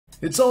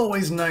It's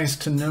always nice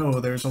to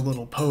know there's a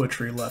little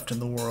poetry left in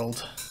the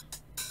world.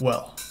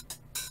 Well,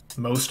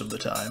 most of the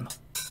time.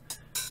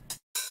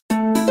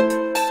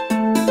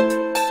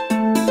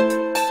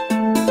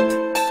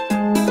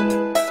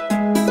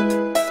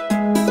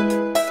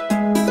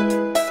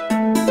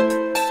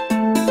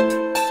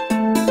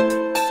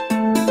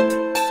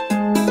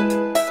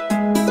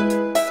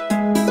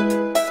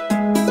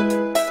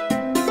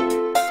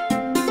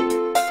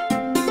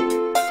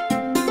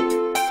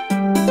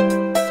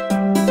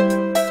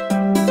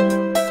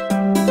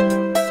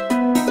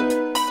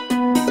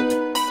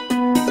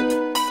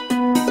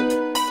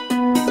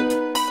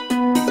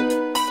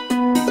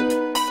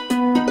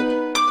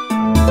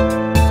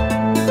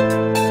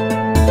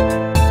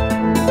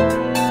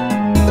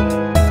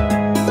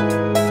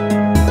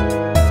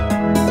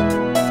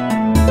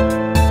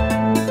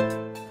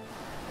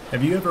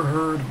 Have you ever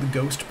heard of the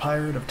Ghost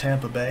Pirate of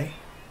Tampa Bay?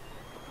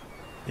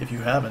 If you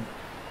haven't,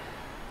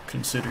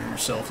 consider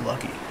yourself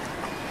lucky.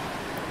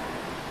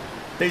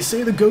 They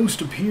say the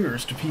ghost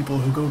appears to people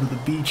who go to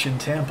the beach in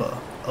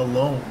Tampa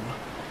alone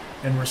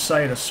and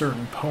recite a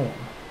certain poem.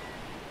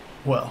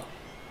 Well,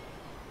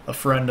 a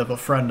friend of a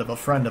friend of a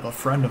friend of a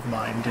friend of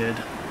mine did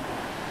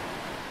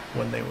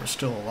when they were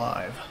still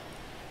alive.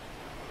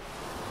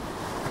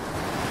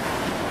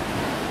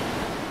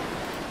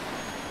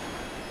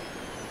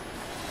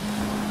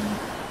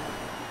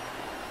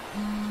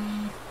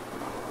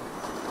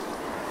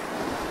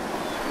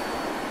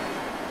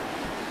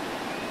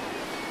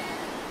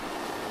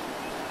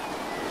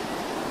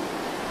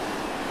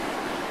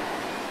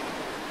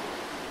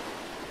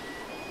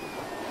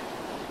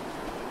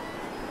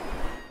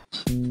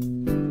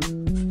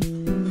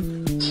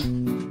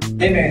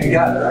 Hey man, you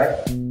got it, right?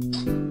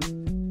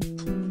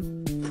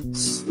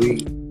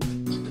 Sweet.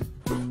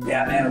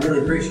 Yeah man, I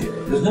really appreciate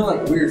it. There's no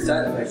like weird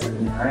side effects or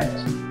anything,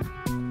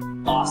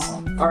 right?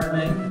 Awesome. Alright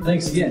man,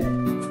 thanks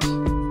again.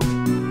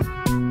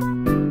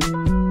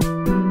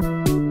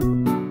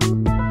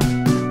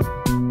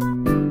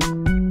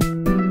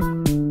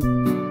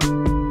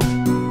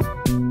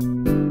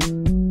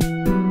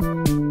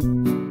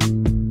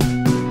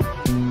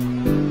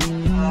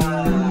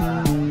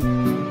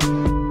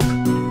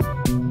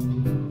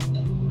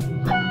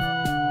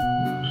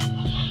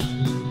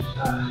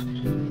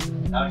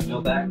 Now you can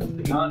go back to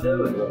the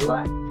condo and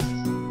relax.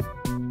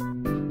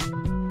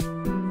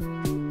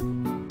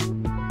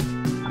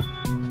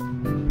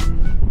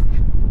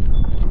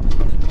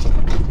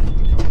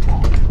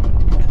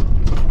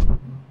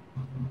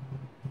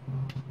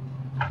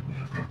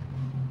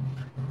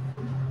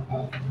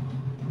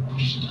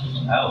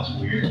 That was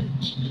weird.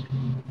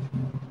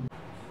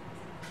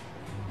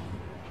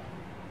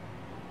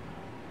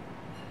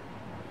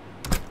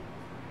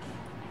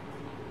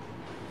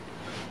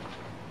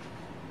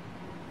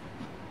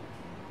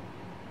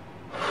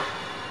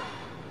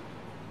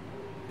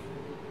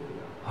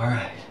 All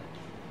right.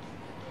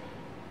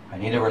 I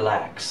need to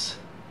relax.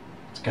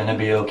 It's gonna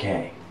be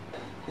okay.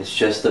 It's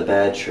just a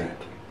bad trip.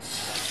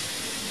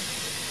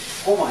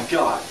 Oh my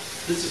God,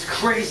 this is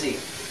crazy.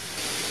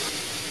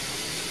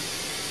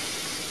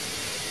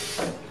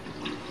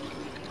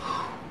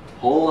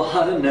 Whole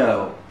lot of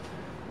no.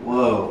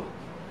 Whoa.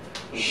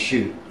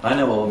 Shoot, I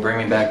know what will bring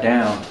me back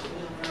down.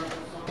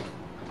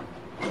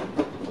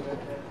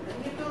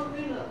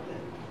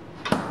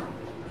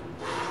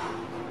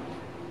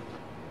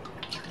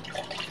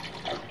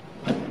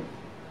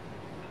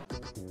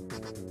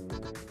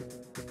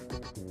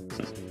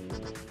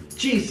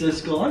 Geez,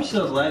 Siskel, I'm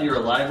so glad you're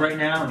alive right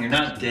now and you're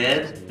not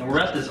dead, and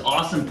we're at this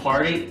awesome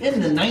party in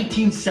the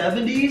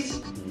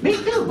 1970s. Me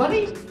too,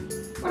 buddy.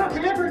 But if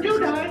you ever do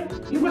die,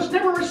 you must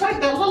never recite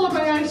that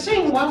lullaby I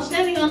sing while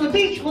standing on the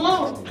beach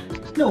alone.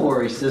 No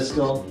worries,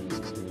 Siskel.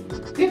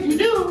 If you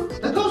do,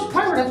 the ghost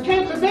pirate of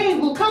Tampa Bay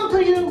will come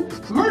for you,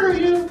 murder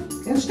you,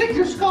 and stick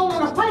your skull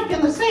on a pike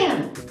in the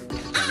sand.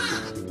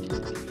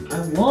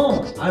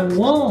 I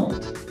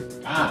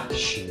won't.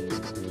 Gosh.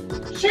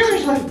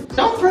 Seriously,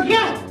 don't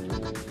forget.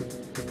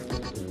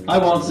 I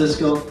won't,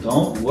 Siskel.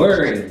 Don't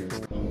worry.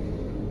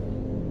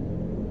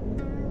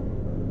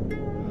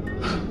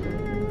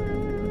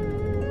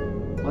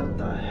 What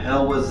the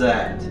hell was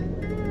that?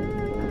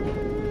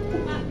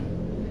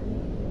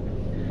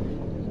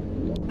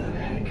 What the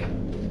heck?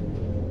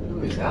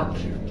 Who is out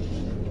there?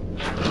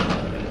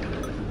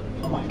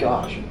 Oh my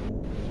gosh.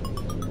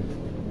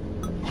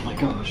 Oh my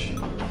gosh.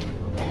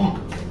 Oh,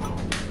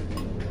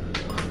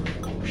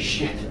 oh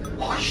shit.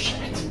 Oh shit.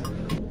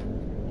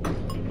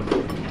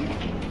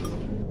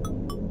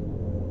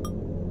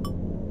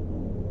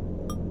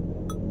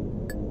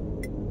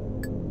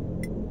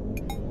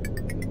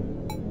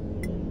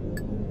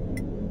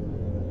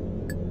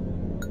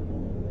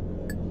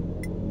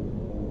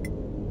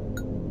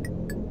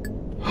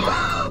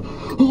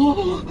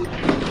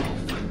 Oh.